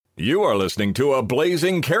You are listening to a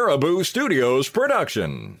Blazing Caribou Studios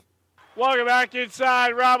production. Welcome back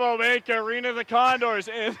inside Rabobank Arena. The Condors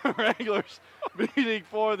and the Wranglers meeting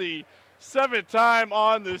for the 7th time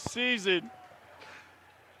on the season.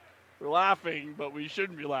 We're laughing, but we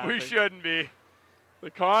shouldn't be laughing. We shouldn't be.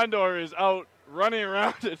 The Condor is out running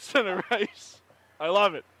around at center ice. I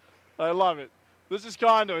love it. I love it. This is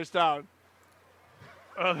Condors town.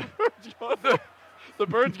 The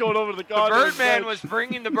bird's going over to the Condors. The Birdman was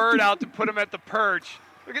bringing the bird out to put him at the perch.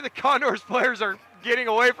 Look at the Condors players are getting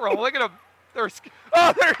away from him. Look at him. There he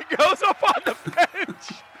goes up on the bench.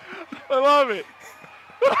 I love it.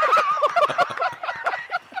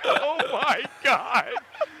 Oh, my God.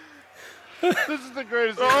 This is the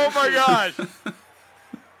greatest. Oh, my gosh.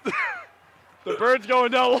 The bird's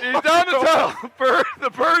going down. He's down the tunnel.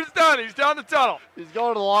 The bird's done. He's down the tunnel. He's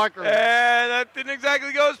going to the locker room. And that didn't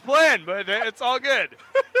exactly go as planned, but it's all good.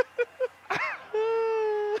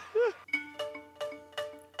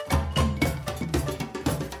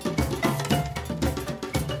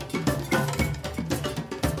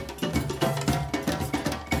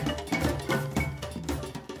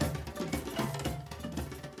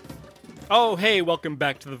 Oh, hey, welcome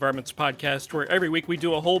back to the Varmints Podcast, where every week we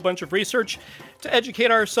do a whole bunch of research to educate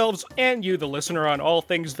ourselves and you, the listener, on all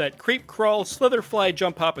things that creep, crawl, slither, fly,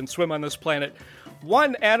 jump, hop, and swim on this planet,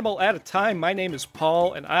 one animal at a time. My name is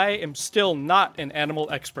Paul, and I am still not an animal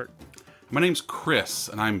expert. My name's Chris,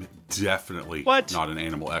 and I'm definitely not an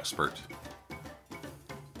animal expert.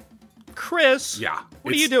 Chris? Yeah.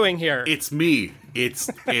 What are you doing here? It's me. It's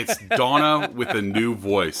Donna with a new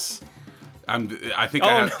voice. I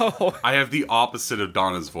have the opposite of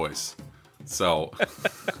Donna's voice. So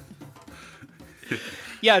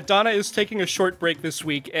yeah, Donna is taking a short break this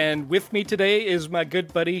week, and with me today is my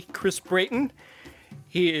good buddy Chris Brayton.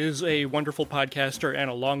 He is a wonderful podcaster and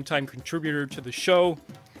a longtime contributor to the show.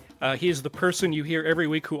 He is the person you hear every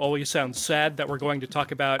week who always sounds sad that we're going to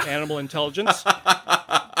talk about animal intelligence.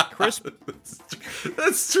 Chris?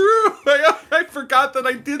 That's true. I forgot that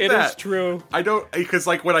I did that. It is true. I don't, because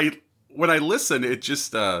like when I listen, it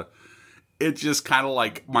just kind of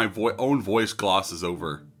like my own voice glosses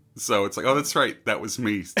over. So it's like, oh, that's right. That was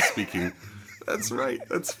me speaking. That's right.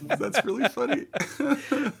 That's really funny.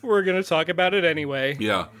 We're going to talk about it anyway.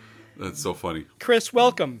 Yeah, that's so funny. Chris,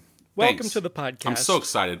 welcome. Welcome Thanks. to the podcast. I'm so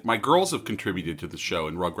excited. My girls have contributed to the show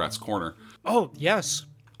in Rugrats Corner. Oh, yes.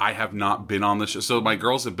 I have not been on the show. So my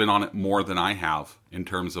girls have been on it more than I have in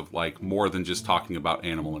terms of like more than just talking about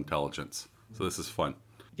animal intelligence. So this is fun.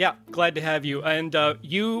 Yeah, glad to have you. And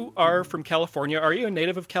you are from California. Are you a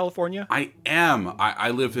native of California? I am. I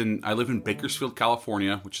live in Bakersfield,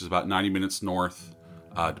 California, which is about 90 minutes north,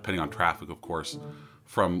 depending on traffic, of course,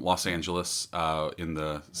 from Los Angeles, in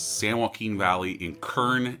the San Joaquin Valley in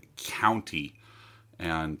Kern County.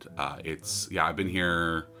 And I've been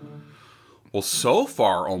here, well, so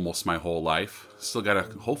far almost my whole life. Still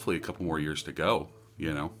got hopefully a couple more years to go,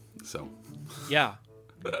 so. Yeah.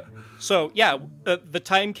 So, the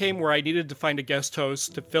time came where I needed to find a guest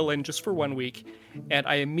host to fill in just for 1 week, and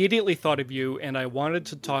I immediately thought of you, and I wanted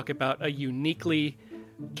to talk about a uniquely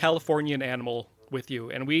Californian animal with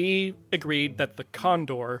you, and we agreed that the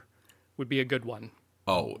condor would be a good one.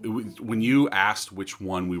 Oh, when you asked which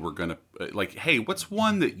one we were going to, like, hey, what's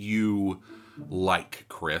one that you like,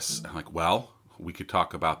 Chris? I'm like, well, we could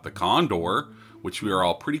talk about the condor, which we are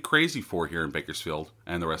all pretty crazy for here in Bakersfield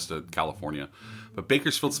and the rest of California. But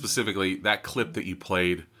Bakersfield specifically, that clip that you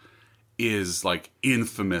played is like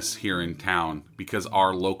infamous here in town because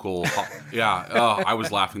our local, I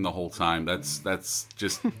was laughing the whole time. That's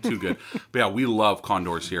just too good. But yeah, we love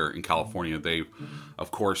condors here in California. They,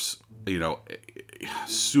 of course,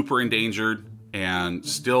 super endangered and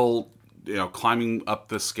still, climbing up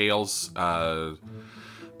the scales. We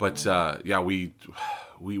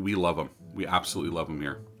love them. We absolutely love them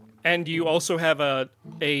here. And you also have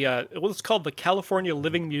what's called the California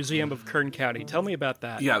Living Museum of Kern County. Tell me about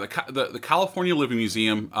that. Yeah, the California Living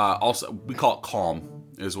Museum, also we call it CALM,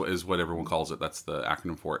 is what everyone calls it. That's the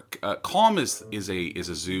acronym for it. CALM is a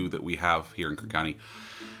zoo that we have here in Kern County,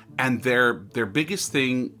 and their biggest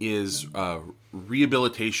thing is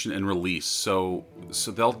rehabilitation and release. So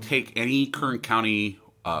they'll take any Kern County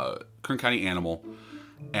animal,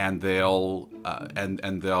 and they'll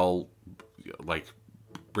like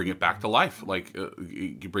bring it back to life. Like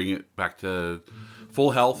you bring it back to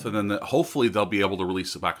full health, and then hopefully they'll be able to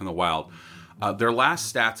release it back in the wild. Their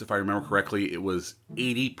last stats, if I remember correctly, it was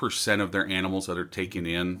 80% of their animals that are taken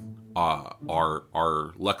in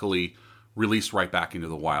are luckily released right back into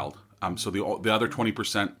the wild. So the other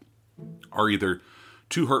 20% are either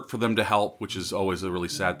too hurt for them to help, which is always a really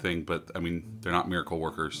sad thing. But I mean, they're not miracle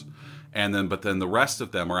workers. But then the rest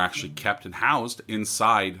of them are actually kept and housed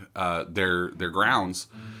inside their grounds,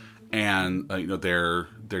 and they're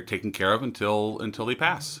taken care of until they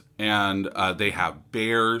pass. And they have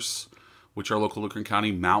bears, which are local to Kern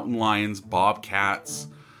County, mountain lions, bobcats.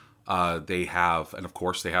 They have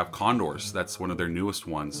condors. That's one of their newest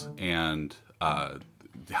ones, and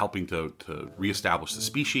helping to reestablish the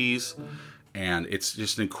species. And it's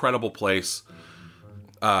just an incredible place.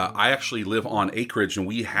 I actually live on acreage, and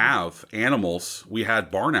we have animals. We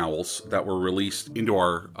had barn owls that were released into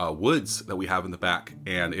our woods that we have in the back,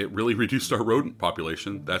 and it really reduced our rodent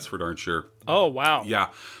population. That's for darn sure. Oh, wow. Yeah.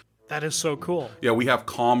 That is so cool. Yeah, we have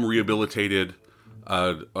calm, rehabilitated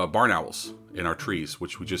barn owls in our trees,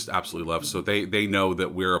 which we just absolutely love. So they know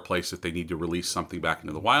that we're a place if they need to release something back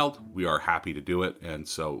into the wild. We are happy to do it, and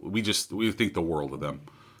so we think the world of them.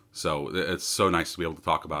 So it's so nice to be able to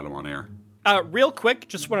talk about them on air. Real quick,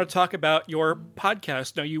 just want to talk about your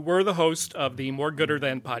podcast. Now, you were the host of the More Gooder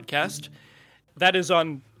Than podcast. That is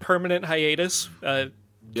on permanent hiatus. To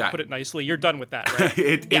put it nicely, you're done with that, right?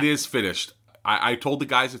 It is finished. I told the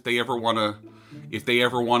guys if they ever want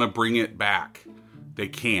to bring it back, they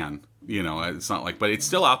can. It's not like, but it's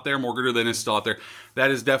still out there. More Gooder Than is still out there. That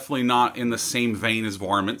is definitely not in the same vein as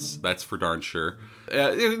Varmints. That's for darn sure.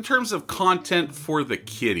 In terms of content for the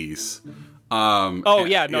kiddies. No.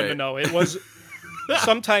 It was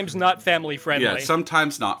sometimes not family friendly. Yeah,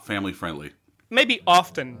 sometimes not family friendly. Maybe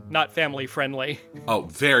often not family friendly. Oh,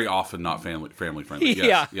 very often not family friendly.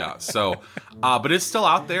 Yes, yeah. So, but it's still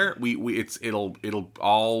out there. It'll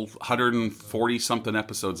all 140 something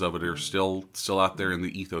episodes of it are still out there in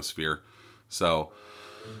the ethosphere. So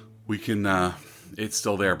we can. It's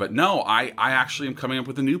still there. But no, I actually am coming up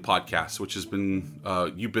with a new podcast, which has been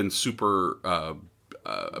you've been super.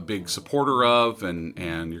 A big supporter of,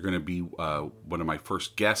 and you're going to be one of my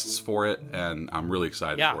first guests for it, and I'm really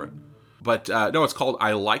excited for it. But no, it's called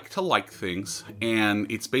I Like to Like Things,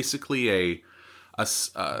 and it's basically a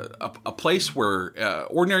place where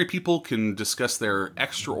ordinary people can discuss their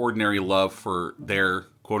extraordinary love for their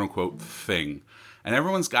quote-unquote thing. And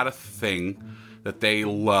everyone's got a thing that they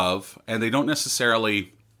love, and they don't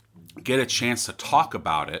necessarily get a chance to talk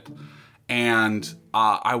about it. And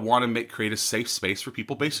I want to create a safe space for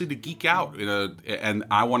people basically to geek out, and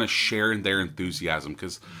I want to share in their enthusiasm,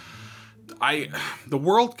 because the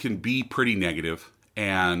world can be pretty negative,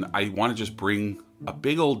 and I want to just bring a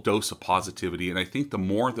big old dose of positivity. And I think the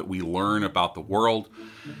more that we learn about the world,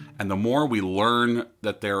 and the more we learn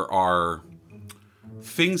that there are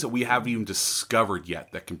things that we haven't even discovered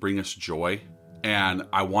yet that can bring us joy, and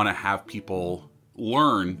I want to have people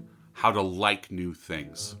learn how to like new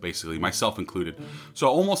things, basically, myself included. So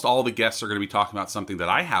almost all the guests are going to be talking about something that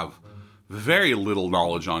I have very little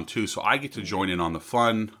knowledge on too. So I get to join in on the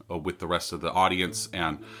fun with the rest of the audience,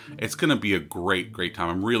 and it's going to be a great, great time.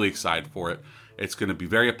 I'm really excited for it. It's going to be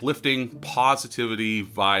very uplifting, positivity,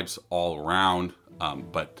 vibes all around.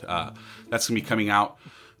 But that's going to be coming out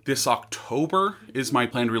this October is my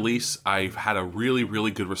planned release. I've had a really, really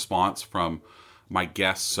good response from my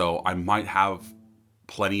guests, so I might have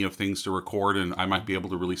plenty of things to record, and I might be able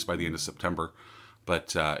to release by the end of September.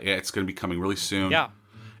 But it's going to be coming really soon. Yeah.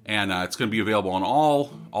 And it's going to be available on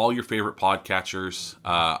all your favorite podcatchers.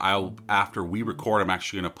 After we record, I'm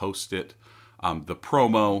actually going to post it, the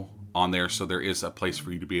promo on there, so there is a place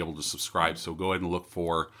for you to be able to subscribe. So go ahead and look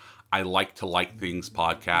for I Like to Like Things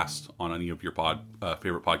podcast on any of your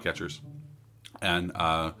favorite podcatchers. And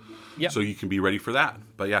so you can be ready for that.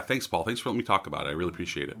 But yeah, thanks, Paul. Thanks for letting me talk about it. I really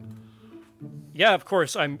appreciate it. Yeah, of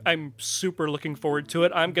course. I'm super looking forward to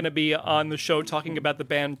it. I'm going to be on the show talking about the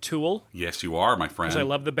band Tool. Yes, you are, my friend. Because I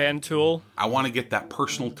love the band Tool. I want to get that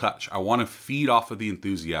personal touch. I want to feed off of the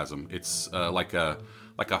enthusiasm. It's like a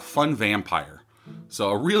fun vampire. So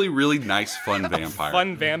a really, really nice fun vampire.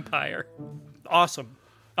 Fun vampire. Awesome.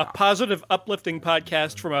 A positive, uplifting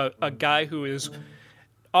podcast from a guy who is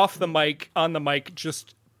off the mic, on the mic,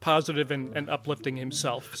 just positive and uplifting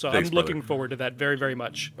himself. So Thanks, I'm looking forward to that very, very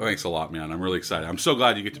much. Thanks a lot, man. I'm really excited. I'm so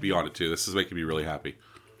glad you get to be on it, too. This is making me really happy.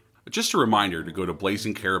 Just a reminder to go to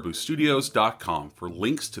blazingcariboustudios.com for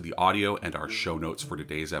links to the audio and our show notes for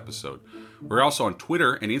today's episode. We're also on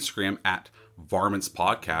Twitter and Instagram at Varmints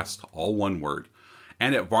Podcast, all one word,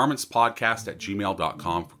 and at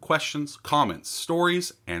varmintspodcast@gmail.com for questions, comments,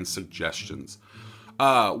 stories, and suggestions.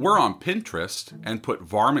 We're on Pinterest and put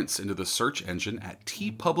Varmints into the search engine at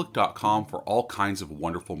tpublic.com for all kinds of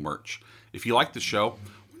wonderful merch. If you like the show,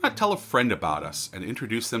 why not tell a friend about us and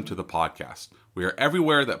introduce them to the podcast? We are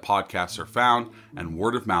everywhere that podcasts are found, and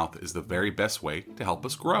word of mouth is the very best way to help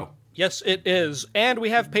us grow. Yes, it is. And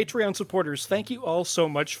we have Patreon supporters. Thank you all so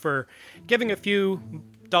much for giving a few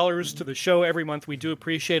dollars to the show every month. We do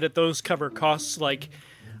appreciate it. Those cover costs like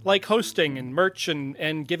hosting and merch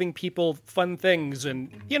and giving people fun things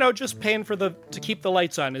and, just paying to keep the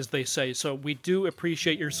lights on, as they say. So we do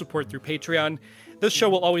appreciate your support through Patreon. This show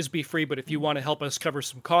will always be free, but if you want to help us cover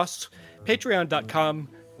some costs,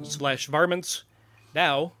 patreon.com/varmints.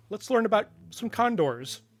 Now, let's learn about some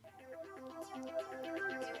condors.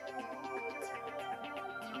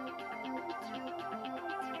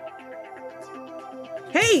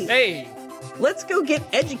 Hey! Let's go get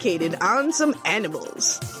educated on some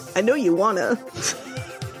animals. I know you wanna.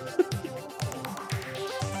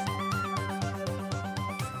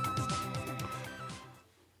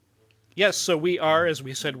 Yes, so we are, as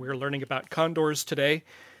we said, we're learning about condors today.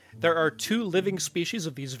 There are 2 living species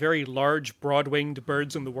of these very large, broad-winged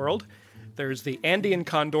birds in the world. There's the Andean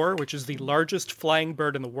condor, which is the largest flying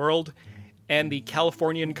bird in the world, and the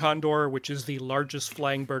Californian condor, which is the largest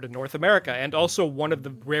flying bird in North America, and also one of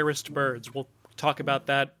the rarest birds. We'll talk about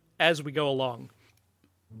that as we go along.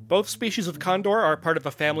 Both species of condor are part of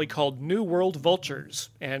a family called New World vultures,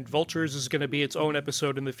 and vultures is going to be its own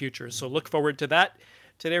episode in the future, so look forward to that.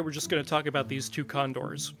 Today we're just going to talk about these 2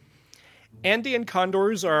 condors. Andean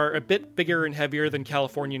condors are a bit bigger and heavier than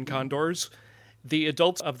Californian condors. The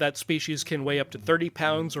adults of that species can weigh up to 30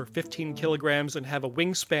 pounds or 15 kilograms and have a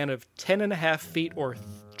wingspan of 10.5 feet or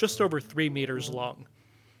just over 3 meters long.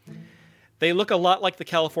 They look a lot like the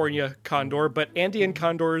California condor, but Andean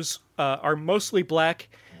condors are mostly black.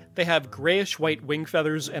 They have grayish-white wing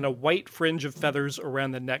feathers and a white fringe of feathers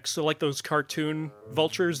around the neck. So like those cartoon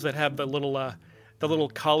vultures that have the little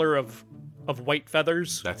collar of white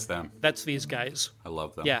feathers. That's them. That's these guys. I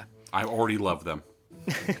love them. Yeah. I already love them.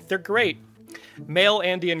 They're great. Male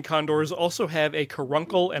Andean condors also have a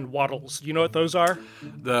caruncle and wattles. Do you know what those are?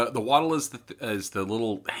 The wattle is the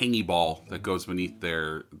little hangy ball that goes beneath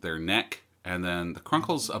their neck, and then the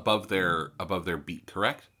crunkle's above their beak,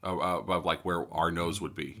 correct? Above like where our nose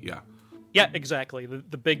would be. Yeah. Yeah, exactly.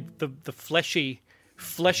 The big the fleshy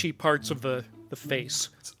parts of the face.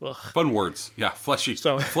 Ugh. Fun words. Yeah, fleshy.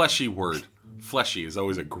 So fleshy word. Fleshy is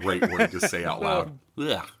always a great word to say out loud.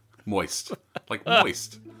 Ugh. Moist. Like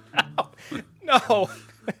moist. No.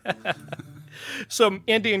 So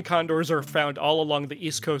Andean condors are found all along the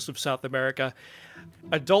east coast of South America.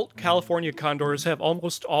 Adult California condors have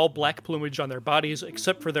almost all black plumage on their bodies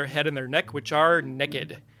except for their head and their neck, which are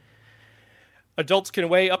naked. Adults can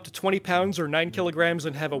weigh up to 20 pounds or 9 kilograms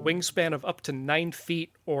and have a wingspan of up to 9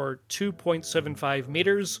 feet or 2.75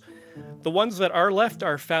 meters. The ones that are left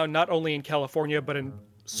are found not only in California but in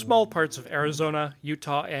small parts of Arizona,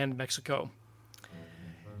 Utah, and Mexico.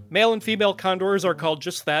 Male and female condors are called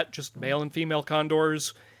just that, just male and female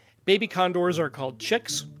condors. Baby condors are called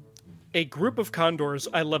chicks. A group of condors,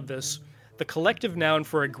 I love this. The collective noun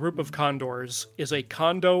for a group of condors is a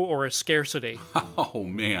condo or a scarcity. Oh,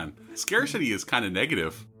 man. Scarcity is kind of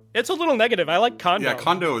negative. It's a little negative. I like condo. Yeah,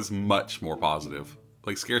 condo is much more positive.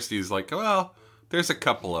 Like, scarcity is like, well, there's a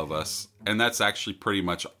couple of us, and that's actually pretty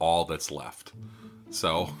much all that's left.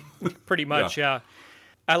 So. Pretty much, yeah.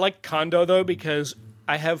 I like condo, though, because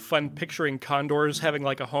I have fun picturing condors having,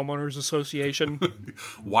 like, a homeowners association.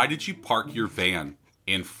 Why did you park your van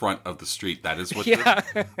in front of the street? That is what. Yeah.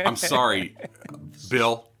 I'm sorry,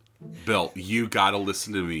 Bill, you gotta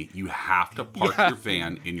listen to me. You have to park your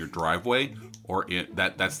van in your driveway or in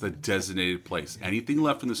that's the designated place. Anything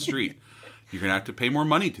left in the street, you're gonna have to pay more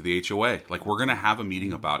money to the HOA. Like, we're gonna have a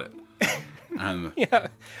meeting about it. And yeah,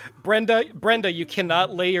 Brenda, you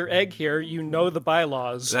cannot lay your egg here. You know the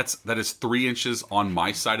bylaws. that is 3 inches on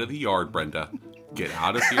my side of the yard, Brenda. Get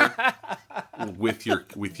out of here with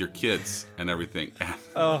your kids and everything.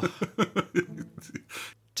 Oh.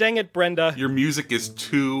 Dang it, Brenda. Your music is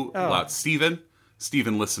too loud. Steven,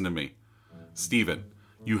 listen to me. Steven,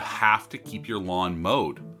 you have to keep your lawn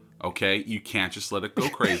mowed. Okay? You can't just let it go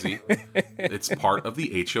crazy. It's part of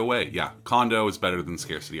the HOA. Yeah, condo is better than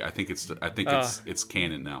scarcity. I think it's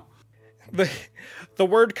canon now. The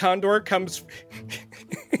word condor comes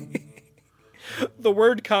The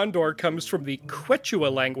word condor comes from the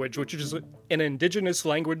Quechua language, which is an indigenous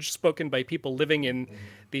language spoken by people living in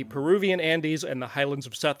the Peruvian Andes and the highlands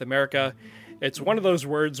of South America. It's one of those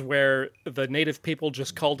words where the native people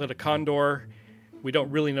just called it a condor. We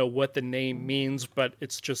don't really know what the name means, but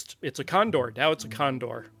it's a condor. Now it's a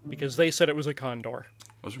condor because they said it was a condor.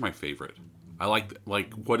 Those are my favorite. I like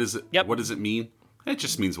what is it? Yep. What does it mean? It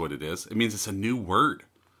just means what it is. It means it's a new word.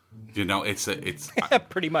 You know, it's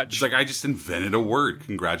pretty much. It's like I just invented a word.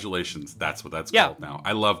 Congratulations. That's what that's called now.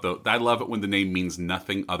 I love it when the name means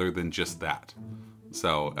nothing other than just that.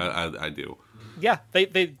 So I do. Yeah,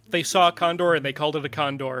 they saw a condor and they called it a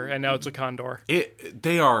condor, and now it's a condor.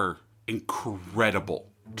 They are incredible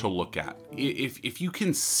to look at. If you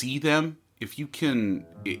can see them, if you can,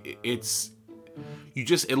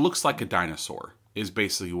 it looks like a dinosaur is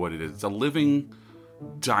basically what it is. It's a living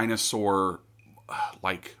dinosaur,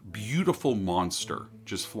 like beautiful monster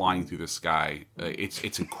just flying through the sky.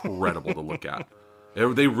 It's incredible to look at.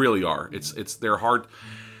 They really are. They're hard.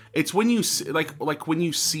 It's when you see, like when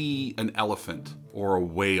you see an elephant or a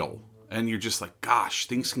whale, and you're just like, gosh,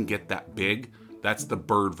 things can get that big. That's the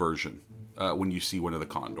bird version. When you see one of the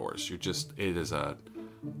condors, it is a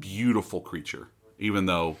beautiful creature, even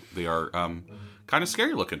though they are kind of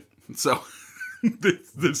scary looking. So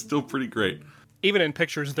they're still pretty great. Even in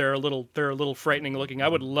pictures, they're a little frightening looking. I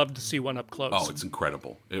would love to see one up close. Oh, it's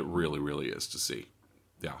incredible. It really, really is to see.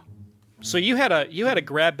 Yeah. So you had a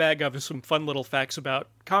grab bag of some fun little facts about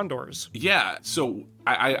condors. Yeah. So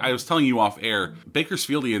I was telling you off air,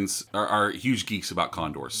 Bakersfieldians are huge geeks about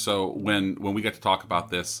condors. So when we got to talk about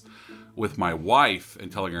this with my wife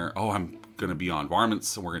and telling her, oh, I'm going to be on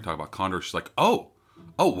Varmints and we're going to talk about condors, she's like, oh,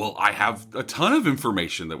 well, I have a ton of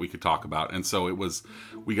information that we could talk about. And so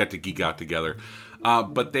we got to geek out together.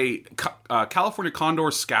 But California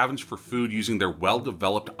condors scavenge for food using their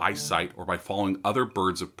well-developed eyesight or by following other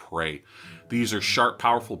birds of prey. They use their sharp,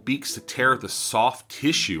 powerful beaks to tear the soft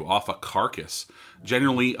tissue off a carcass,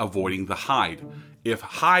 generally avoiding the hide. If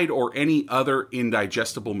hide or any other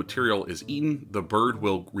indigestible material is eaten, the bird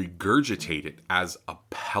will regurgitate it as a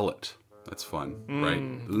pellet. That's fun, right?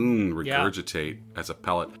 Regurgitate as a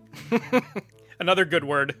pellet. Another good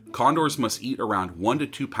word. Condors must eat around 1 to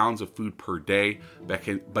 2 pounds of food per day, but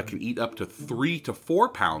can eat up to 3 to 4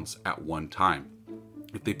 pounds at one time.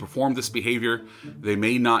 If they perform this behavior, they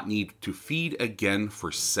may not need to feed again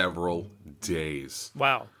for several days.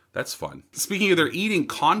 Wow. That's fun. Speaking of their eating,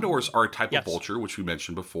 condors are a type of vulture, which we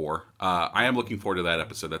mentioned before. I am looking forward to that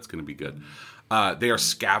episode. That's going to be good. They are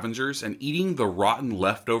scavengers and eating the rotten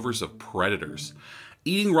leftovers of predators.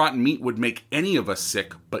 Eating rotten meat would make any of us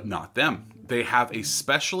sick, but not them. They have a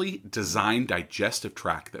specially designed digestive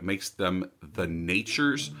tract that makes them the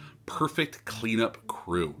nature's perfect cleanup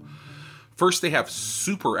crew. First, they have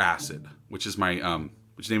super acid, which is the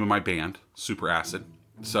name of my band, Super Acid.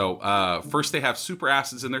 So first, they have super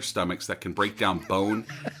acids in their stomachs that can break down bone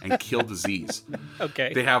and kill disease.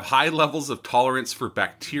 Okay. They have high levels of tolerance for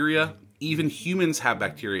bacteria. Even humans have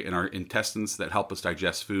bacteria in our intestines that help us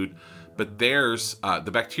digest food, but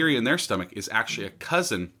the bacteria in their stomach is actually a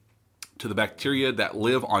cousin to the bacteria that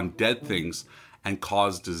live on dead things and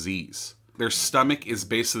cause disease. Their stomach is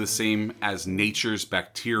basically the same as nature's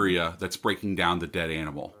bacteria that's breaking down the dead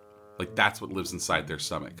animal. Like, that's what lives inside their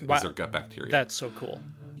stomach, is their gut bacteria. That's so cool.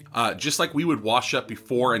 Just like we would wash up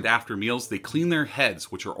before and after meals, they clean their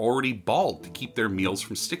heads, which are already bald, to keep their meals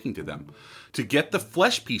from sticking to them. To get the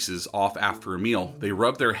flesh pieces off after a meal, they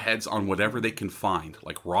rub their heads on whatever they can find,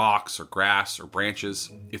 like rocks or grass or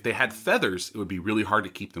branches. If they had feathers, it would be really hard to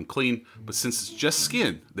keep them clean, but since it's just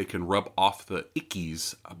skin, they can rub off the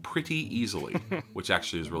ickies pretty easily, which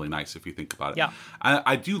actually is really nice if you think about it. Yeah.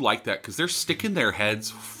 I do like that because they're sticking their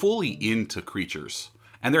heads fully into creatures.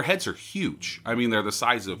 And their heads are huge. I mean, they're the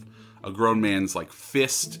size of a grown man's like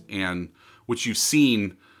fist, and which you've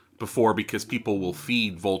seen before because people will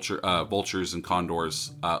feed vultures and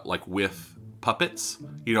condors like with puppets.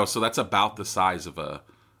 You know, so that's about the size of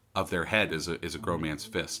their head is a grown man's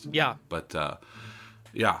fist. Yeah. But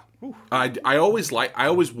yeah, I always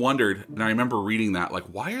wondered, and I remember reading that, like,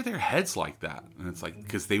 why are their heads like that? And it's like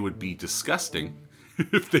because they would be disgusting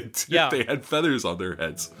if they had feathers on their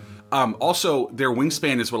heads. Also, their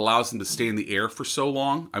wingspan is what allows them to stay in the air for so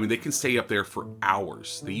long. I mean, they can stay up there for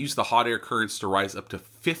hours. They use the hot air currents to rise up to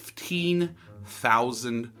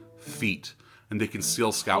 15,000 feet, and they can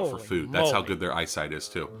still scout for food. That's how good their eyesight is,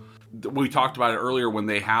 too. We talked about it earlier. When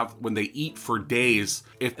they eat for days,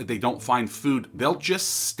 if they don't find food, they'll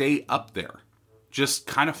just stay up there, just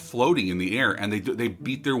kind of floating in the air. And they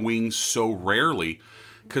beat their wings so rarely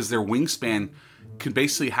because their wingspan can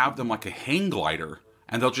basically have them like a hang glider.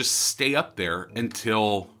 And they'll just stay up there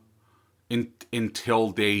until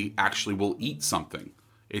they actually will eat something.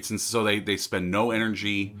 So they spend no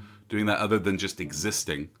energy doing that other than just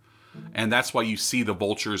existing. And that's why you see the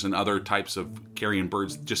vultures and other types of carrion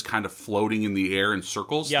birds just kind of floating in the air in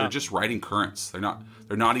circles. Yeah. They're just riding currents. They're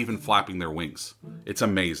not even flapping their wings. It's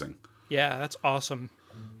amazing. Yeah, that's awesome.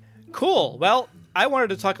 Cool. Well, I wanted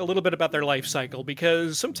to talk a little bit about their life cycle,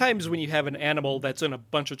 because sometimes when you have an animal that's in a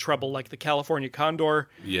bunch of trouble, like the California condor,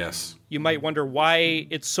 yes, you might wonder why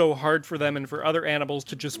it's so hard for them and for other animals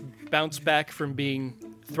to just bounce back from being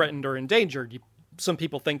threatened or endangered. You some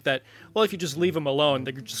people think that, well, if you just leave them alone,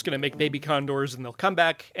 they're just going to make baby condors and they'll come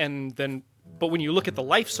back. But when you look at the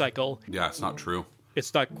life cycle, Yeah, it's not true.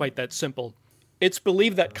 it's not quite that simple. It's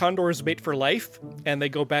believed that condors mate for life, and they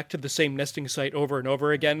go back to the same nesting site over and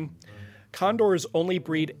over again. Condors only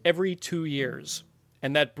breed every 2 years,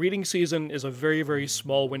 and that breeding season is a very, very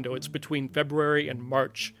small window. It's between February and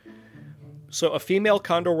March. So a female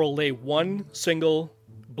condor will lay one single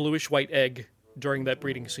bluish-white egg during that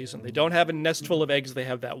breeding season. They don't have a nest full of eggs. They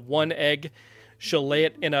have that one egg. She'll lay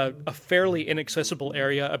it in a fairly inaccessible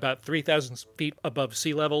area about 3,000 feet above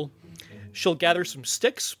sea level. She'll gather some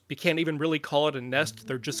sticks. You can't even really call it a nest.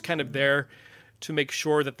 They're just kind of there to make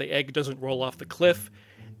sure that the egg doesn't roll off the cliff.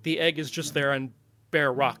 The egg is just there on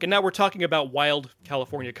bare rock. And now we're talking about wild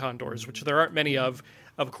California condors, which there aren't many of.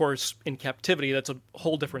 Of course, in captivity, that's a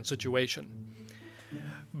whole different situation.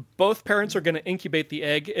 Both parents are going to incubate the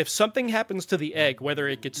egg. If something happens to the egg, whether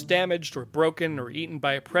it gets damaged or broken or eaten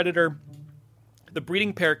by a predator, the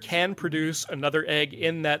breeding pair can produce another egg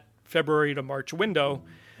in that February to March window,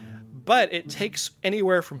 but it takes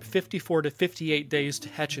anywhere from 54 to 58 days to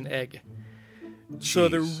hatch an egg. So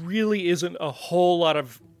there really isn't a whole lot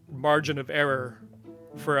of margin of error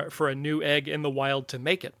for a new egg in the wild to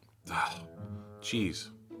make it. Jeez.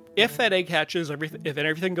 If that egg hatches, if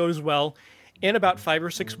everything goes well, in about 5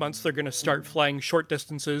 or 6 months, they're going to start flying short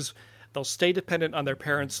distances. They'll stay dependent on their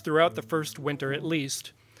parents throughout the first winter at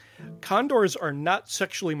least. Condors are not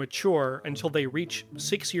sexually mature until they reach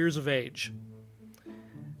 6 years of age.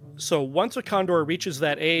 So once a condor reaches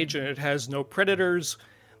that age and it has no predators,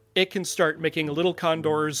 it can start making little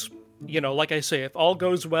condors. You know, like I say, if all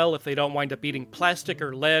goes well, if they don't wind up eating plastic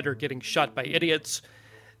or lead or getting shot by idiots,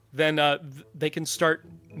 then they can start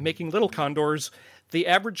making little condors. The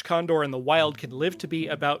average condor in the wild can live to be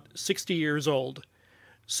about 60 years old.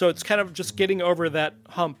 So it's kind of just getting over that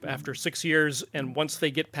hump after 6 years, and once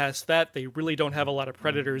they get past that, they really don't have a lot of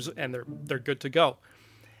predators, and they're good to go.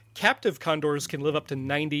 Captive condors can live up to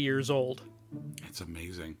 90 years old. It's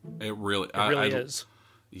amazing. It really is.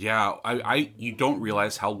 Yeah, you don't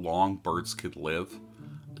realize how long birds could live,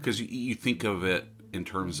 because you think of it in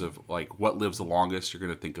terms of like what lives the longest. You're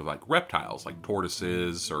going to think of like reptiles, like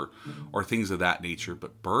tortoises or things of that nature.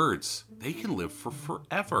 But birds, they can live for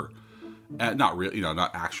forever. Not really,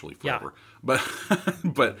 not actually forever, but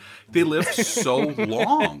but they live so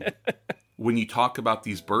long. When you talk about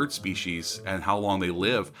these bird species and how long they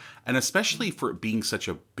live, and especially for it being such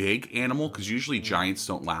a big animal, because usually giants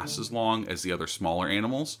don't last as long as the other smaller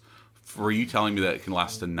animals. For you telling me that it can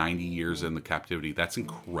last to 90 years in the captivity, that's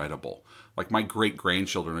incredible. Like my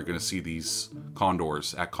great-grandchildren are going to see these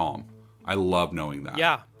condors at Calm. I love knowing that.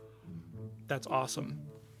 Yeah, that's awesome.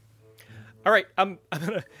 All right, I'm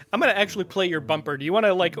gonna actually play your bumper. Do you want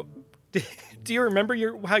to do you remember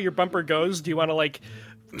how your bumper goes? Do you want to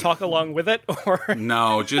talk along with it, or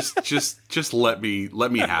no? Just let me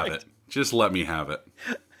have it. Just let me have it.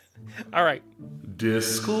 All right.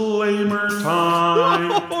 Disclaimer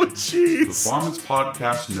time. Oh, jeez. The Varmints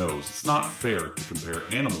Podcast knows it's not fair to compare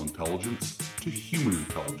animal intelligence to human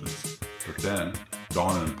intelligence. But then,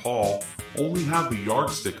 Donna and Paul only have the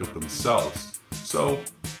yardstick of themselves, so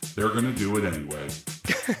they're going to do it anyway.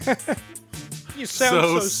 You sound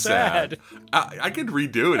so sad. I could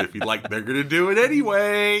redo it if you'd like. They're going to do it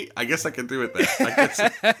anyway. I guess I can do it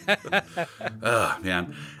then.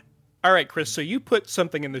 Man. All right, Chris, so you put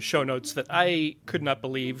something in the show notes that I could not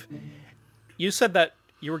believe. You said that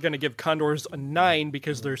you were going to give condors a 9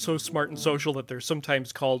 because they're so smart and social that they're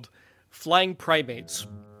sometimes called flying primates.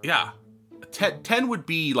 Yeah. 10 would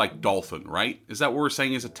be like dolphin, right? Is that what we're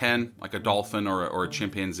saying is a 10? Like a dolphin or a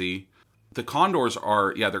chimpanzee? The condors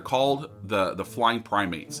are, they're called the flying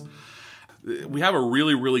primates. We have a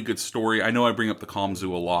really, really good story. I know I bring up the Calm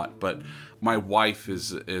Zoo a lot, but my wife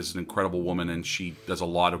is an incredible woman, and she does a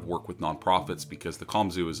lot of work with nonprofits because the Calm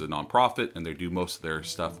Zoo is a nonprofit, and they do most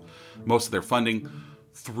of their funding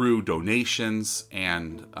through donations,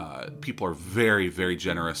 and people are very, very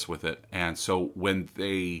generous with it. And so when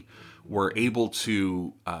they were able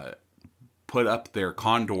to put up their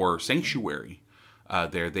condor sanctuary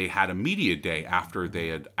there, they had a media day after they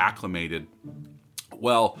had acclimated.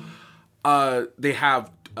 Well, they have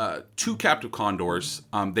 2 captive condors.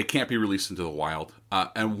 They can't be released into the wild.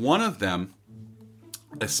 And one of them,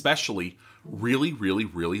 especially, really, really,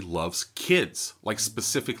 really loves kids. Like,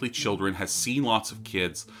 specifically children, has seen lots of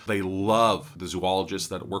kids. They love the zoologists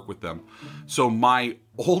that work with them. So my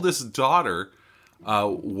oldest daughter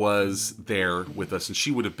was there with us, and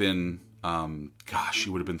she would have been, she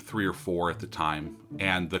would have been 3 or 4 at the time.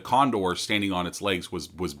 And the condor standing on its legs was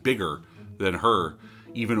bigger than her,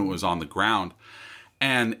 even when it was on the ground.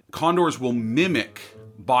 And condors will mimic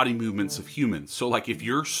body movements of humans. So like if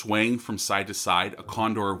you're swaying from side to side, a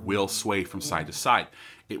condor will sway from side to side.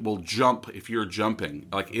 It will jump if you're jumping.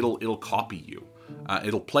 Like it'll copy you.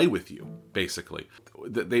 It'll play with you, basically.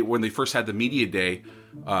 When they first had the media day,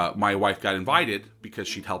 my wife got invited because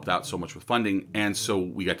she'd helped out so much with funding, and so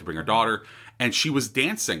we got to bring our daughter, and she was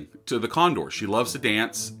dancing to the condor. She loves to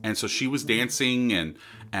dance, and so she was dancing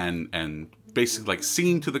and basically like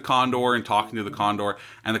singing to the condor and talking to the condor,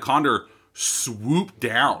 and the condor swooped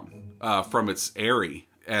down from its eyrie,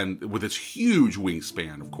 and with its huge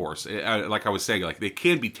wingspan, of course. Like I was saying, like they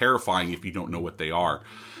can be terrifying if you don't know what they are.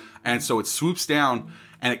 And so it swoops down,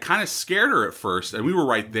 and it kind of scared her at first, and we were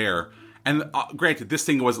right there. And granted, this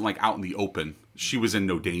thing wasn't like out in the open. She was in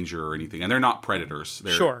no danger or anything, and they're not predators.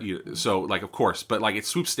 Sure. So, like, of course, but like it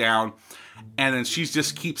swoops down, and then she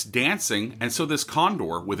just keeps dancing. And so this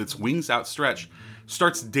condor, with its wings outstretched,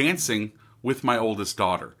 starts dancing with my oldest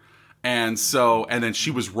daughter. And then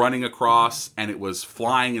she was running across, and it was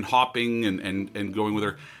flying and hopping and going with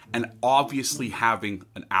her, and obviously having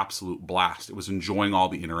an absolute blast. It was enjoying all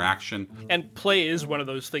the interaction. And play is one of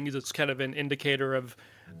those things that's kind of an indicator of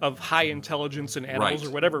high intelligence in animals, Right.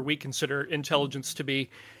 or whatever we consider intelligence to be.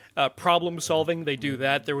 Problem solving, they do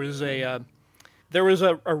that. There was a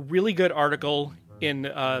really good article in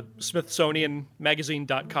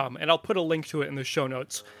SmithsonianMagazine.com, and I'll put a link to it in the show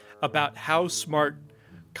notes, about how smart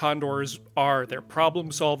condors are. They're problem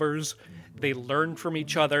solvers. They learn from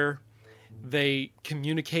each other. They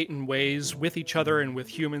communicate in ways with each other and with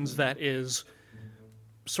humans that is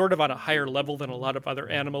sort of on a higher level than a lot of other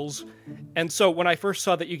animals. And so when I first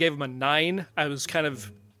saw that you gave them a 9, I was kind of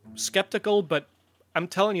skeptical, but I'm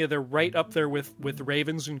telling you, they're right up there with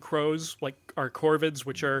ravens and crows, like our corvids,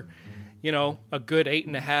 which are, a good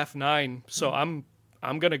 8.5, 9. So I'm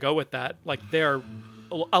going to go with that. Like, they're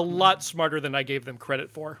a lot smarter than I gave them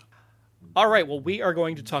credit for. All right, well, we are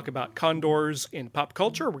going to talk about condors in pop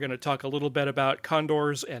culture. We're going to talk a little bit about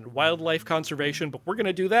condors and wildlife conservation, but we're going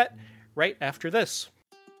to do that right after this.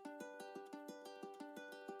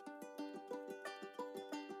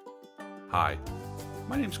 Hi,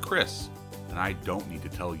 my name's Chris, and I don't need to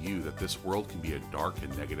tell you that this world can be a dark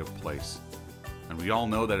and negative place. And we all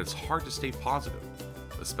know that it's hard to stay positive,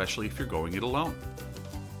 especially if you're going it alone.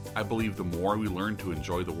 I believe the more we learn to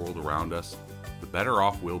enjoy the world around us, the better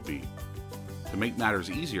off we'll be. To make matters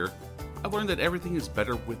easier, I've learned that everything is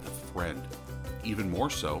better with a friend, even more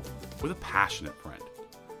so with a passionate friend.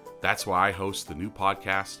 That's why I host the new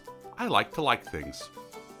podcast, I Like to Like Things.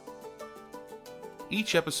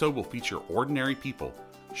 Each episode will feature ordinary people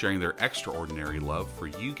sharing their extraordinary love for,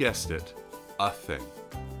 you guessed it, a thing.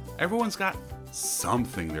 Everyone's got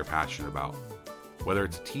something they're passionate about, whether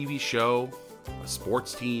it's a TV show, a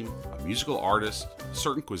sports team, a musical artist, a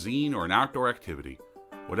certain cuisine, or an outdoor activity.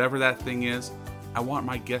 Whatever that thing is, I want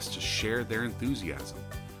my guests to share their enthusiasm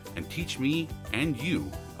and teach me and you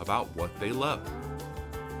about what they love.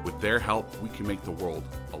 With their help, we can make the world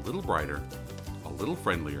a little brighter, a little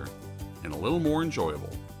friendlier, and a little more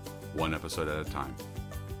enjoyable, one episode at a time.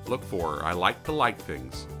 Look for I Like to Like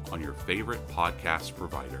Things on your favorite podcast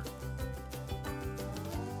provider.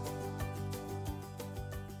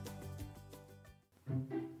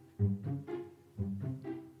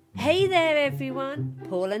 Hey there everyone!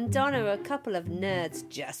 Paul and Donna are a couple of nerds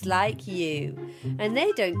just like you, and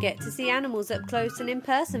they don't get to see animals up close and in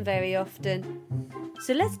person very often.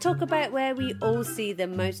 So let's talk about where we all see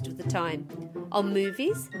them most of the time. On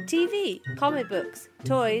movies, TV, comic books,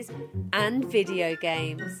 toys, and video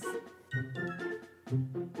games.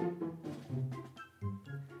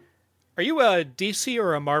 Are you a DC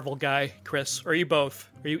or a Marvel guy, Chris? Or are you both?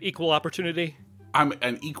 Are you equal opportunity? I'm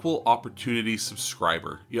an equal opportunity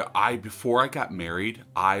subscriber. Yeah, before I got married,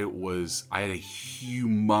 I had a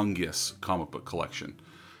humongous comic book collection.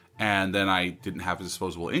 And then I didn't have a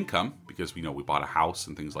disposable income because we bought a house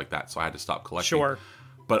and things like that, so I had to stop collecting. Sure.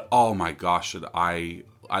 But oh my gosh, I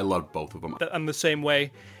loved both of them. I'm the same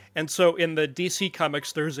way. And so in the DC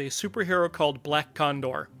comics, there's a superhero called Black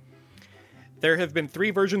Condor. There have been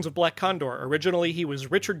 3 versions of Black Condor. Originally, he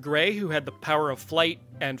was Richard Grey, who had the power of flight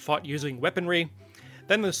and fought using weaponry.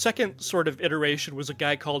 Then the second sort of iteration was a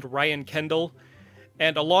guy called Ryan Kendall,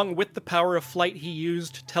 and along with the power of flight, he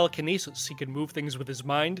used telekinesis. He could move things with his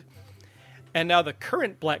mind. And now the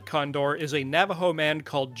current Black Condor is a Navajo man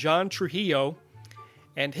called John Trujillo,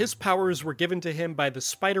 and his powers were given to him by the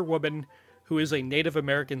Spider-Woman, who is a Native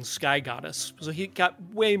American sky goddess. So he got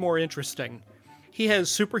way more interesting. He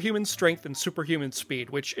has superhuman strength and superhuman speed,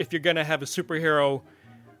 which if you're going to have a superhero,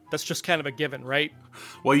 that's just kind of a given, right?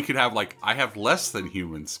 Well, you could have I have less than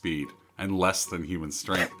human speed and less than human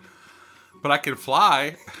strength. but I can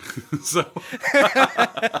fly. So,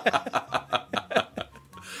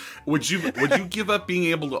 would you give up being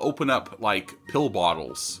able to open up like pill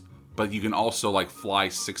bottles, but you can also like fly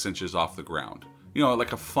 6 inches off the ground? You know,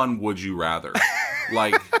 like a fun would you rather,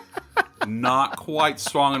 like not quite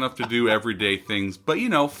strong enough to do everyday things, but you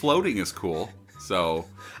know, floating is cool. So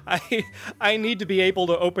I need to be able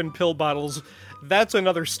to open pill bottles. That's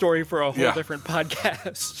another story for a whole different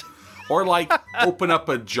podcast. Or like open up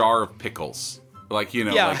a jar of pickles. Like, you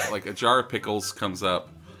know, Yeah. like a jar of pickles comes up.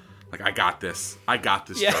 Like, I got this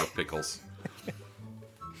jar of pickles.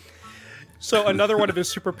 So another one of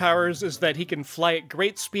his superpowers is that he can fly at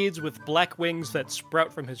great speeds with black wings that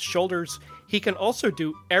sprout from his shoulders. He can also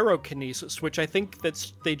do aerokinesis, which I think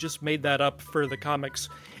they just made that up for the comics.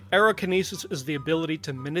 Aerokinesis is the ability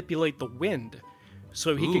to manipulate the wind.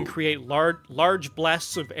 So he can create large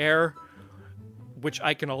blasts of air, which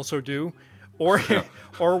I can also do. Or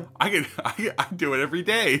I do it every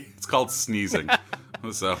day. It's called sneezing.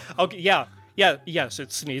 So okay, yes,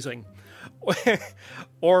 it's sneezing.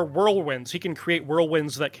 Or whirlwinds. He can create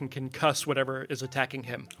whirlwinds that can concuss whatever is attacking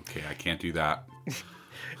him. okay, I can't do that.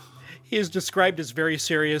 He is described as very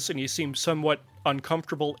serious, and he seems somewhat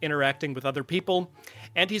uncomfortable interacting with other people.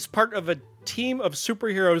 And he's part of a team of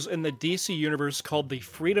superheroes in the DC universe called the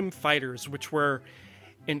Freedom Fighters, which were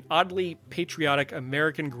an oddly patriotic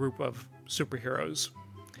American group of superheroes.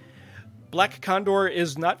 Black Condor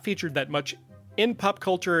is not featured that much in pop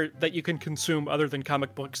culture that you can consume other than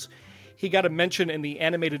comic books. He got a mention in the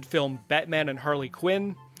animated film Batman and Harley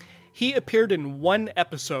Quinn. He appeared in one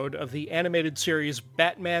episode of the animated series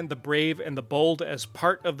Batman the Brave and the Bold as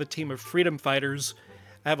part of the team of Freedom Fighters.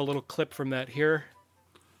 I have a little clip from that here.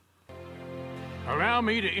 Allow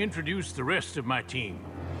me to introduce the rest of my team.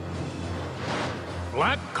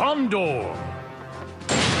 Black Condor,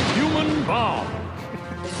 Human Bomb,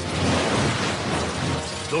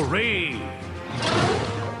 The Ray,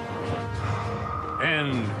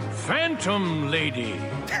 and Phantom Lady.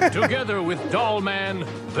 Together with Dollman,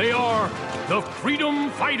 they are the Freedom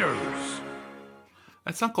Fighters.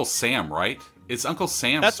 That's Uncle Sam, right? It's Uncle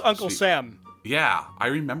Sam. That's Uncle Sam. Yeah, I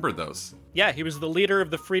remember those. Yeah, he was the leader of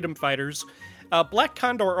the Freedom Fighters. Black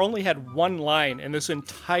Condor only had one line in this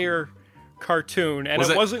entire cartoon, and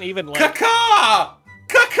it wasn't even like... Caca!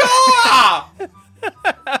 Caca!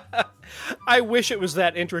 I wish it was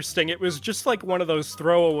that interesting. It was just like one of those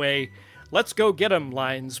throwaway, let's go get 'em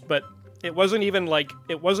lines, but it wasn't even like,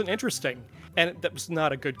 it wasn't interesting. And that was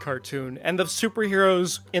not a good cartoon. And the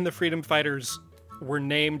superheroes in the Freedom Fighters were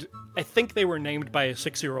named, I think they were named by a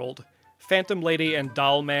 6-year-old. Phantom Lady and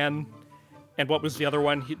Doll Man. And what was the other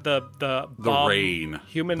one? The bomb, Rain.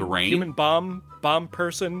 Human bomb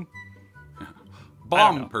person.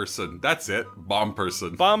 Bomb person. That's it. Bomb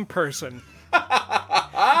person. Bomb person.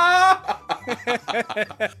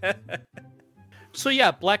 So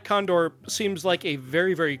yeah, Black Condor seems like a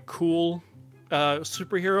very, very cool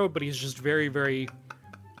superhero, but he's just very, very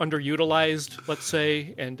underutilized, let's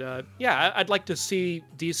say. And yeah, I'd like to see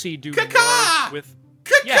DC do more with...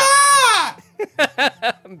 Yeah.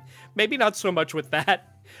 Maybe not so much with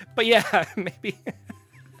that, but yeah, maybe.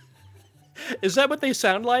 Is that what they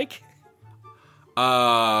sound like?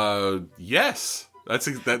 Yes.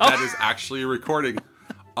 That is actually a recording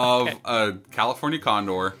of a California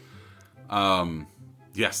condor.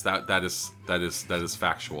 Yes, that is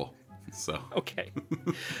factual. So okay.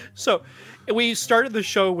 So we started the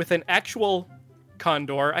show with an actual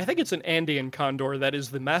condor. I think it's an Andean condor that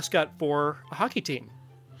is the mascot for a hockey team.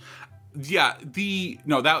 Yeah,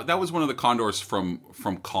 that was one of the condors from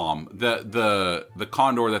Calm. The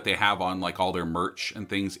condor that they have on like all their merch and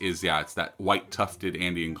things is it's that white tufted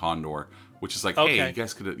Andean condor, which is like, hey, you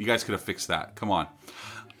guys could have fixed that. Come on.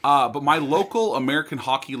 But my local American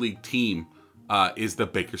Hockey League team is the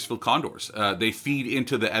Bakersfield Condors. They feed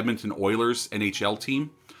into the Edmonton Oilers NHL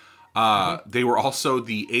team. They were also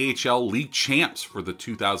the AHL League champs for the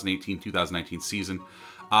 2018-2019 season.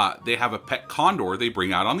 They have a pet condor they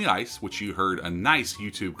bring out on the ice, which you heard a nice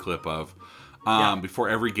YouTube clip of before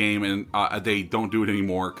every game, and they don't do it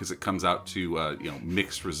anymore because it comes out to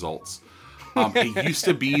mixed results. It used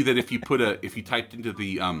to be that if you typed into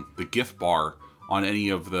the GIF bar on any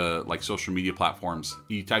of the like social media platforms,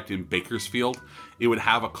 you typed in Bakersfield, it would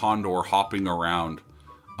have a condor hopping around.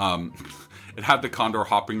 It had the condor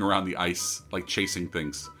hopping around the ice, like chasing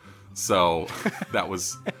things. So that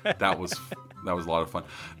was a lot of fun.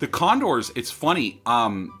 The Condors, it's funny.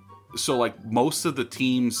 So like most of the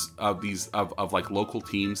teams of these of like local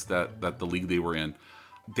teams that the league they were in,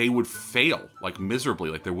 they would fail like miserably.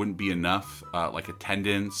 Like there wouldn't be enough like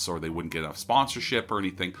attendance, or they wouldn't get enough sponsorship or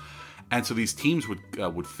anything. and so these teams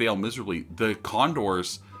would fail miserably. The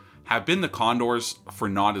Condors have been the Condors for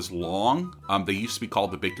not as long. They used to be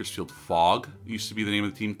called the Bakersfield Fog. Used to be the name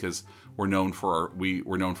of the team because we're known for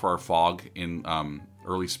our fog in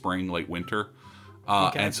early spring, late winter.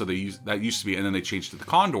 And so that used to be, and then they changed to the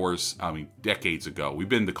Condors. I mean, decades ago. We've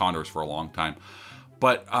been the Condors for a long time,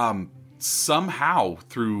 but somehow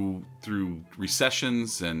through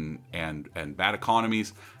recessions and bad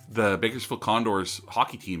economies, the Bakersfield Condors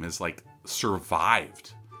hockey team has like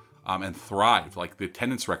survived and thrived. Like the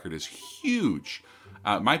attendance record is huge.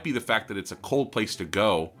 It might be the fact that it's a cold place to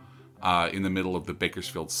go in the middle of the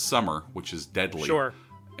Bakersfield summer, which is deadly. Sure.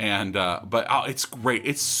 And but it's great.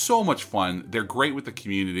 It's so much fun. They're great with the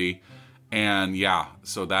community, and yeah.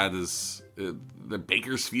 So that is the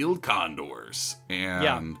Bakersfield Condors,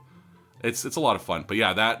 and it's a lot of fun. But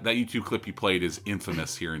yeah, that YouTube clip you played is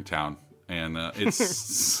infamous here in town, and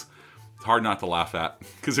it's hard not to laugh at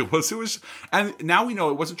because it was. And now we know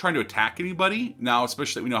it wasn't trying to attack anybody. Now,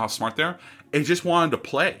 especially that we know how smart they are, it just wanted to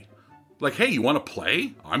play. Like, hey, you want to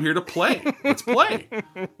play? I'm here to play. Let's play.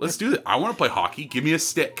 Let's do that. I want to play hockey. Give me a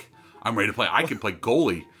stick. I'm ready to play. I can play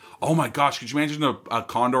goalie. Oh my gosh, could you imagine a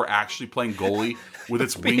condor actually playing goalie with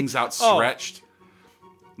its wings outstretched?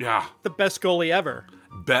 Yeah. The best goalie ever.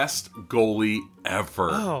 Best goalie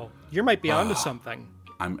ever. Oh, you might be onto something.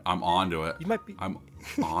 I'm onto it. You might be. I'm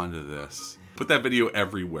onto this. Put that video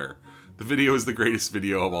everywhere. The video is the greatest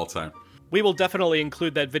video of all time. We will definitely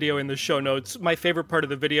include that video in the show notes. My favorite part of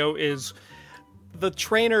the video is the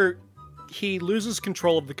trainer, he loses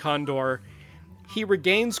control of the condor, he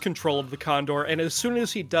regains control of the condor, and as soon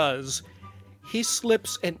as he does, he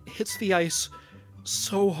slips and hits the ice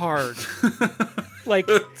so hard. Like,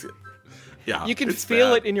 yeah, you can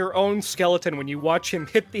feel it in your own skeleton when you watch him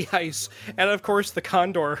hit the ice, and of course the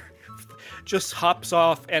condor just hops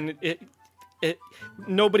off, and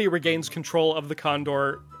nobody regains control of the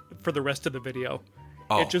condor for the rest of the video.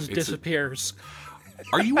 It just disappears.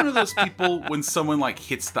 Are you one of those people when someone like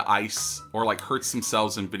hits the ice or like hurts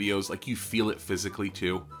themselves in videos, like you feel it physically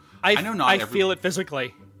too? I know not. I feel it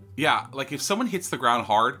physically. Yeah, like if someone hits the ground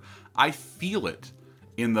hard, I feel it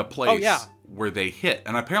in the place where they hit,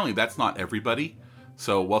 and apparently that's not everybody.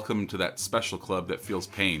 So welcome to that special club that feels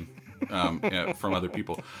pain from other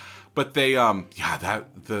people. But they,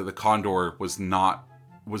 the condor was not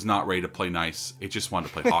ready to play nice. It just wanted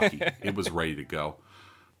to play hockey. It was ready to go.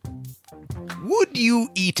 Would you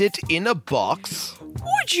eat it in a box?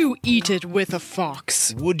 Would you eat it with a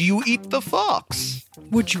fox? Would you eat the fox?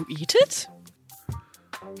 Would you eat it?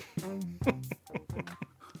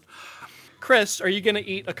 Chris, are you going to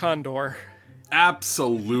eat a condor?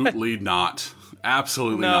 Absolutely not.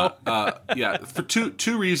 Absolutely not. For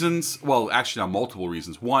two reasons. Well, actually, not multiple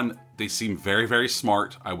reasons. One, they seem very, very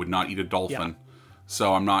smart. I would not eat a dolphin. Yeah.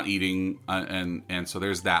 So I'm not eating, and so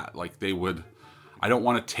there's that. Like I don't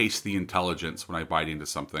want to taste the intelligence when I bite into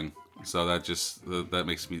something. So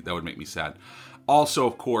that would make me sad. Also,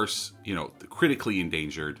 of course, critically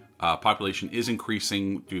endangered. Population is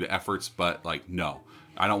increasing due to efforts, but no,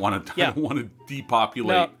 I don't want to. I don't want to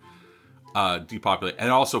depopulate. No. Depopulate, and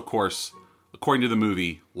also, of course, according to the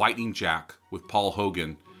movie Lightning Jack with Paul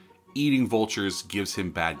Hogan, eating vultures gives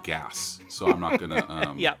him bad gas. So I'm not gonna.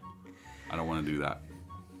 I don't want to do that.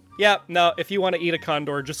 Yeah, no, if you want to eat a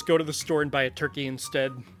condor, just go to the store and buy a turkey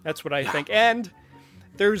instead. That's what I think. And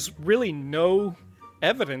there's really no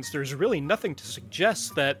evidence, there's really nothing to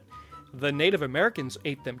suggest that the Native Americans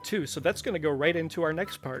ate them too. So that's going to go right into our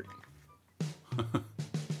next part.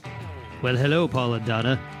 Well, hello, Paul and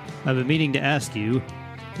Donna. I've been meaning to ask you,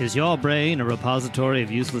 is your brain a repository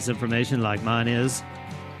of useless information like mine is?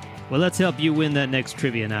 Well, let's help you win that next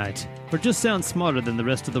trivia night, or just sound smarter than the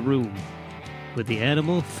rest of the room, with the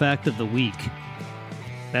animal fact of the week.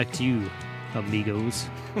 Back to you, amigos.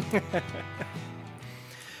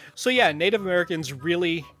 So yeah, Native Americans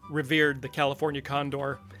really revered the California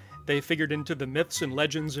condor. They figured into the myths and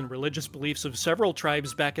legends and religious beliefs of several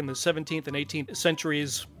tribes back in the 17th and 18th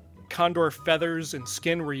centuries. Condor feathers and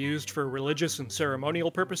skin were used for religious and ceremonial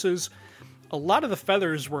purposes. A lot of the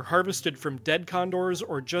feathers were harvested from dead condors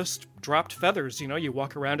or just dropped feathers. You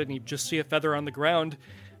walk around and you just see a feather on the ground,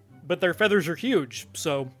 but their feathers are huge,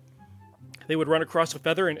 so they would run across a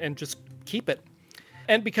feather and just keep it.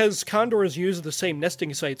 And because condors use the same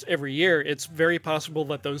nesting sites every year, it's very possible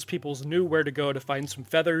that those peoples knew where to go to find some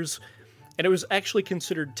feathers, and it was actually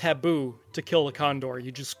considered taboo to kill a condor.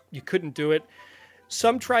 You couldn't do it.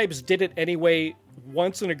 Some tribes did it anyway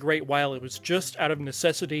once in a great while. It was just out of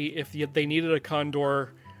necessity if they needed a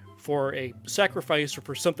condor for a sacrifice or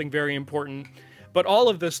for something very important. But all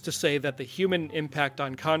of this to say that the human impact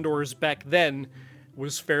on condors back then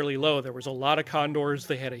was fairly low. There was a lot of condors.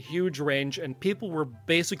 They had a huge range, and people were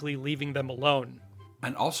basically leaving them alone.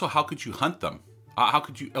 And also, how could you hunt them? How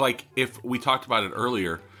could you, like, if we talked about it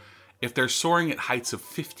earlier, if they're soaring at heights of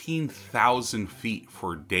 15,000 feet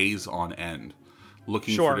for days on end,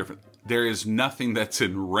 looking for different, there is nothing that's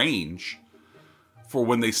in range for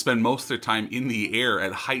when they spend most of their time in the air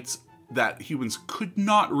at heights that humans could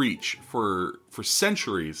not reach for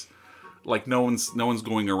centuries. Like no one's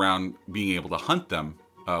going around being able to hunt them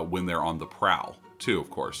when they're on the prowl, too, of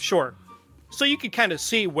course. Sure. So you can kind of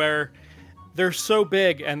see where they're so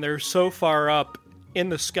big and they're so far up in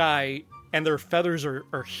the sky and their feathers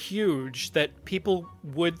are huge that people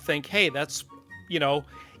would think, hey, that's,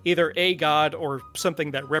 either a god or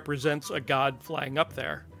something that represents a god flying up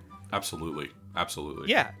there. Absolutely.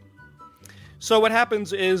 Yeah. So what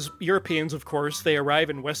happens is Europeans, of course, they arrive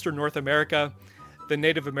in Western North America. The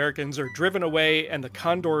Native Americans are driven away, and the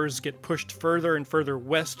condors get pushed further and further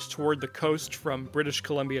west toward the coast from British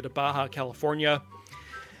Columbia to Baja California.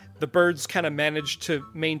 The birds kind of manage to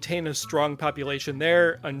maintain a strong population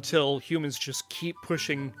there until humans just keep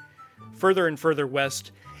pushing further and further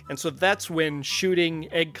west. And so that's when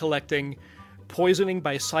shooting, egg collecting, poisoning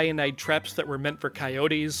by cyanide traps that were meant for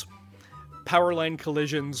coyotes, power line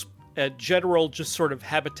collisions, general just sort of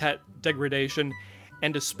habitat degradation,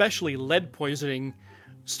 and especially lead poisoning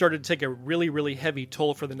started to take a really, really heavy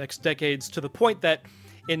toll for the next decades, to the point that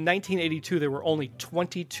in 1982 there were only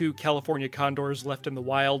 22 California condors left in the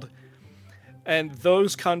wild. And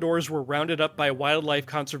those condors were rounded up by wildlife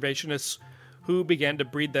conservationists who began to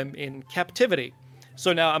breed them in captivity.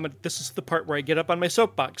 So now this is the part where I get up on my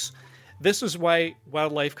soapbox. This is why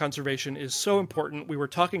wildlife conservation is so important. We were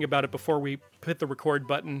talking about it before we hit the record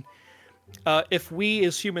button. If we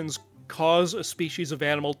as humans cause a species of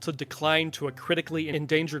animal to decline to a critically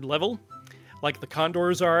endangered level, like the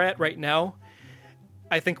condors are at right now,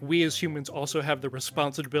 I think we as humans also have the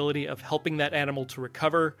responsibility of helping that animal to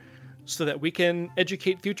recover so that we can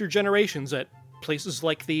educate future generations at places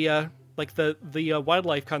like the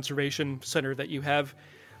Wildlife Conservation Center that you have.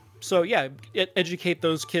 So yeah, educate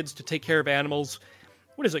those kids to take care of animals.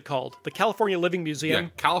 What is it called? The California Living Museum? Yeah,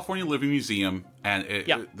 California Living Museum, and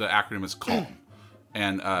the acronym is CALM.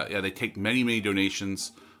 And they take many, many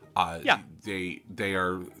donations. They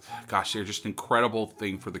are, they're just an incredible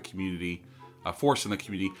thing for the community, force in the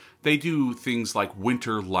community. They do things like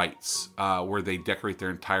winter lights, where they decorate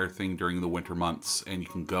their entire thing during the winter months, and you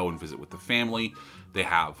can go and visit with the family. They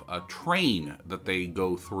have a train that they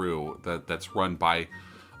go through that's run by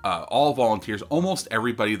all volunteers. Almost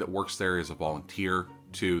everybody that works there is a volunteer,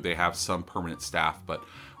 too. They have some permanent staff, but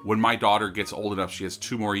when my daughter gets old enough, she has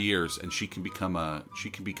 2 more years, and she can become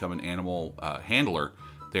an animal handler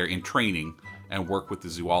there in training and work with the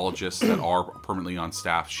zoologists that are permanently on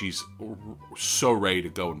staff. She's so ready to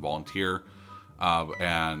go and volunteer,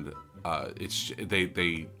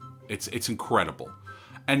 it's incredible.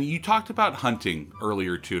 And you talked about hunting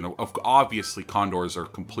earlier too, and obviously condors are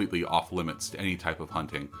completely off limits to any type of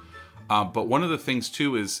hunting. But one of the things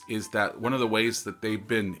too is that one of the ways that they've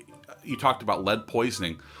been, you talked about lead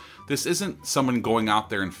poisoning. This isn't someone going out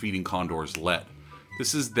there and feeding condors lead.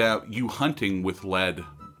 This is that you hunting with lead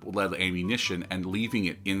ammunition and leaving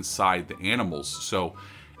it inside the animals. So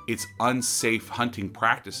it's unsafe hunting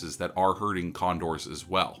practices that are hurting condors as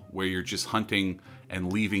well, where you're just hunting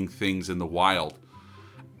and leaving things in the wild.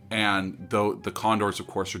 And though the condors, of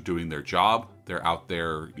course, are doing their job, they're out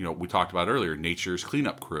there, we talked about earlier, nature's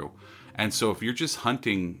cleanup crew. And so if you're just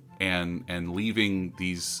hunting and leaving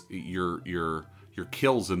these your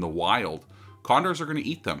kills in the wild, condors are going to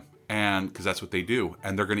eat them, and because that's what they do,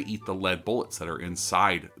 and they're going to eat the lead bullets that are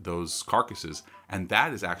inside those carcasses. And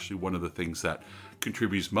that is actually one of the things that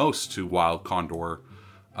contributes most to wild condor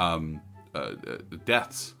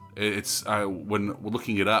deaths. It's when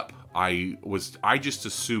looking it up, I just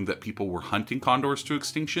assumed that people were hunting condors to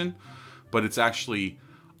extinction, but it's actually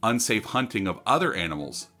unsafe hunting of other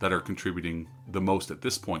animals that are contributing the most at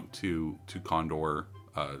this point to condor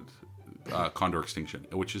extinction,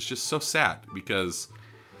 which is just so sad. Because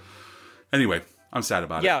anyway, I'm sad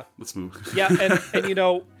about it. Let's move.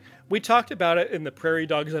 And we talked about it in the Prairie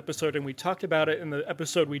Dogs episode, and we talked about it in the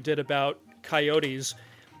episode we did about coyotes,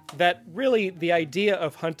 that really the idea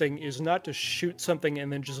of hunting is not to shoot something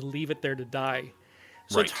and then just leave it there to die.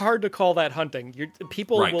 So It's hard to call that hunting.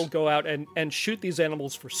 People will go out and shoot these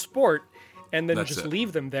animals for sport and then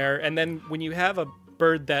leave them there. And then when you have a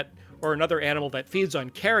bird or another animal that feeds on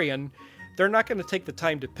carrion, they're not going to take the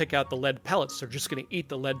time to pick out the lead pellets. They're just going to eat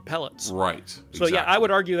the lead pellets. Right. So exactly. I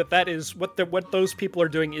would argue that is what those people are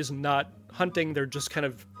doing is not hunting. They're just kind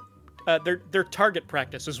of their target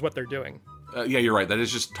practice is what they're doing. Yeah, you're right. That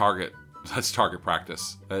is just target. That's target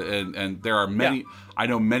practice. And there are many. Yeah. I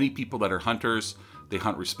know many people that are hunters. They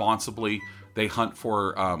hunt responsibly. They hunt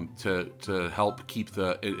for to help keep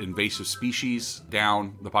the invasive species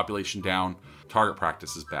down, the population down. Target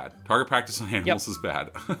practice is bad. Target practice on animals is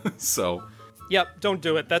bad. So. Yep, don't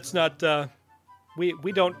do it. That's not. We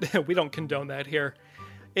don't we don't condone that here.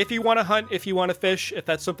 If you want to hunt, if you want to fish, if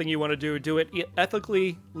that's something you want to do it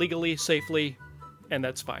ethically, legally, safely, and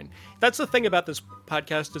that's fine. That's the thing about this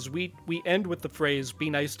podcast is we end with the phrase "be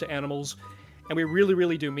nice to animals," and we really,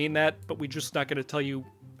 really do mean that. But we're just not going to tell you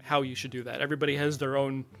how you should do that. Everybody has their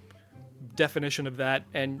own definition of that,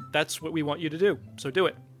 and that's what we want you to do. So do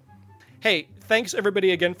it. Hey, thanks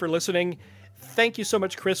everybody again for listening. Thank you so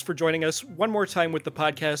much, Chris, for joining us one more time with the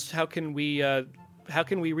podcast. How can we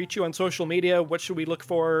reach you on social media? What should we look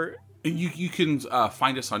for? You can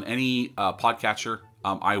find us on any podcatcher.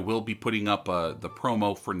 I will be putting up the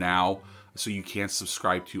promo for now, so you can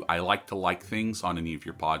subscribe to I Like to Like Things on any of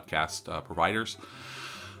your podcast providers.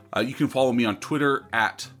 You can follow me on Twitter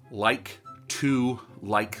at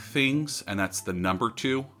Like2Like Things, and that's the number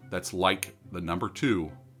 2. That's like the number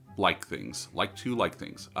 2 like things. Like2Like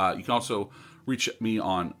Things. You can also reach me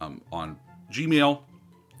on Gmail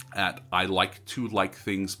at I Like to Like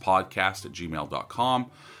Things podcast at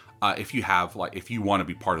gmail.com. If you want to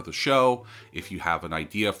be part of the show, if you have an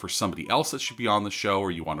idea for somebody else that should be on the show,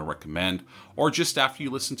 or you want to recommend, or just after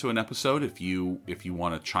you listen to an episode, if you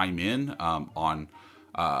want to chime in on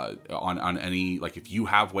any, like if you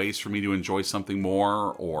have ways for me to enjoy something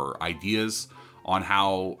more, or ideas on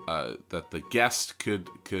how that the guest could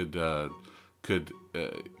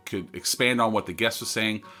expand on what the guest was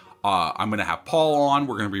saying. I'm going to have Paul on.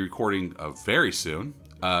 We're going to be recording very soon.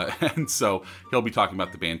 And so he'll be talking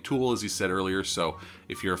about the band Tool, as he said earlier. So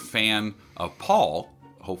if you're a fan of Paul,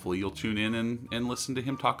 hopefully you'll tune in and listen to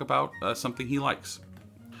him talk about something he likes.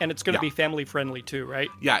 And it's going to be family friendly too, right?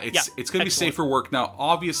 Yeah, it's going to be safe for work. Now,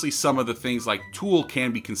 obviously, some of the things like Tool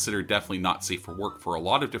can be considered definitely not safe for work for a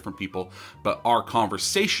lot of different people, but our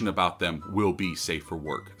conversation about them will be safe for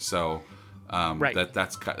work. So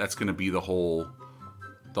that's going to be the whole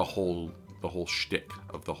shtick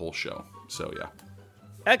of the whole show. So yeah.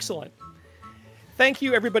 Excellent. Thank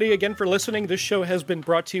you everybody again for listening. This show has been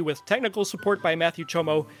brought to you with technical support by Matthew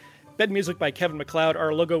Chomo, bed music by Kevin MacLeod.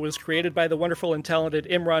 Our logo was created by the wonderful and talented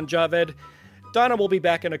Imran Javed. Donna will be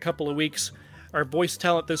back in a couple of weeks. Our voice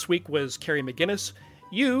talent this week was Carrie McGinnis.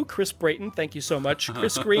 You, Chris Brayton, thank you so much.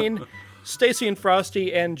 Chris Green, Stacy and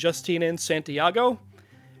Frosty, and Justine in Santiago.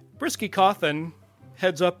 Brisky Cawthon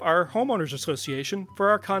heads up our homeowners association for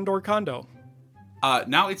our Condor condo.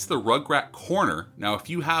 Now it's the Rugrat Corner. Now, if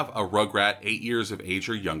you have a Rugrat 8 years of age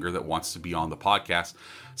or younger that wants to be on the podcast,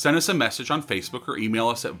 send us a message on Facebook or email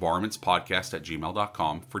us at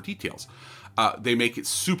varmintspodcast@gmail.com for details. They make it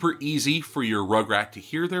super easy for your Rugrat to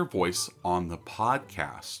hear their voice on the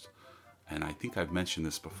podcast. And I think I've mentioned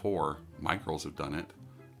this before. My girls have done it,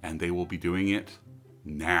 and they will be doing it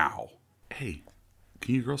now. Hey,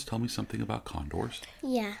 can you girls tell me something about condors?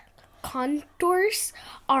 Yeah. Condors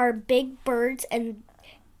are big birds, and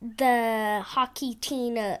the hockey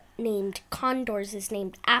team named Condors is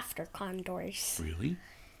named after condors. Really?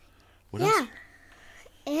 What else?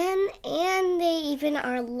 And they even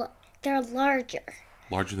are they're larger.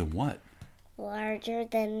 Larger than what? Larger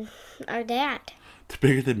than our dad. They're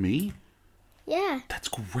bigger than me? Yeah. That's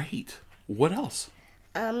great. What else?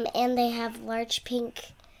 And they have large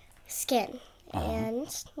pink skin and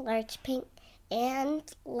large pink and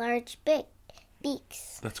large big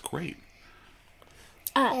beaks. That's great.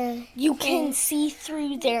 You can see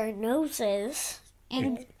through their noses,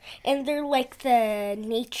 and they're like the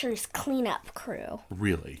nature's cleanup crew.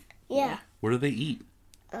 Really? Yeah. What do they eat?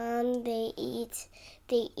 They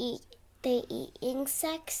eat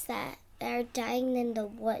insects that are dying in the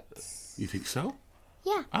woods. You think so?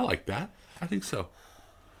 Yeah. I like that. I think so.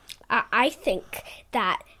 I think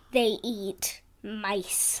that they eat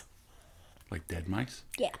mice. Like dead mice?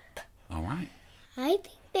 Yep. All right. I think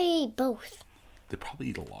they eat both. They probably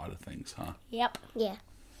eat a lot of things, huh? Yep. Yeah.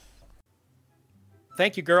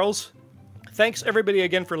 Thank you, girls. Thanks, everybody,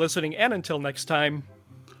 again for listening, and until next time,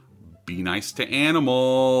 be nice to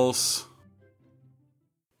animals.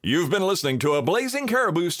 You've been listening to a Blazing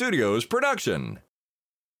Caribou Studios production.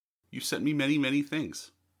 You sent me many, many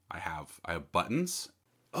things. I have buttons.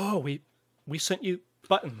 Oh, we sent you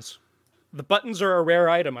buttons. The buttons are a rare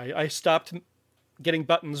item. I stopped getting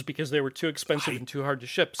buttons because they were too expensive and too hard to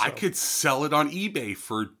ship. So. I could sell it on eBay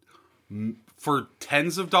for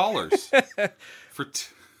tens of dollars.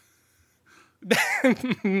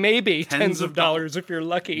 Maybe tens of dollars if you're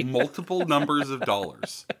lucky. Multiple numbers of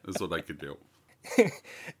dollars is what I could do.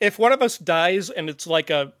 If one of us dies and it's like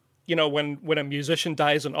when a musician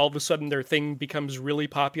dies and all of a sudden their thing becomes really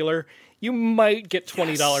popular, you might get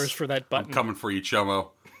 $20 for that button. I'm coming for you, Chomo.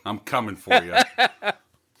 I'm coming for you.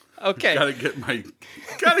 Okay. Gotta get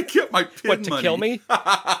my pin What, to money. kill me?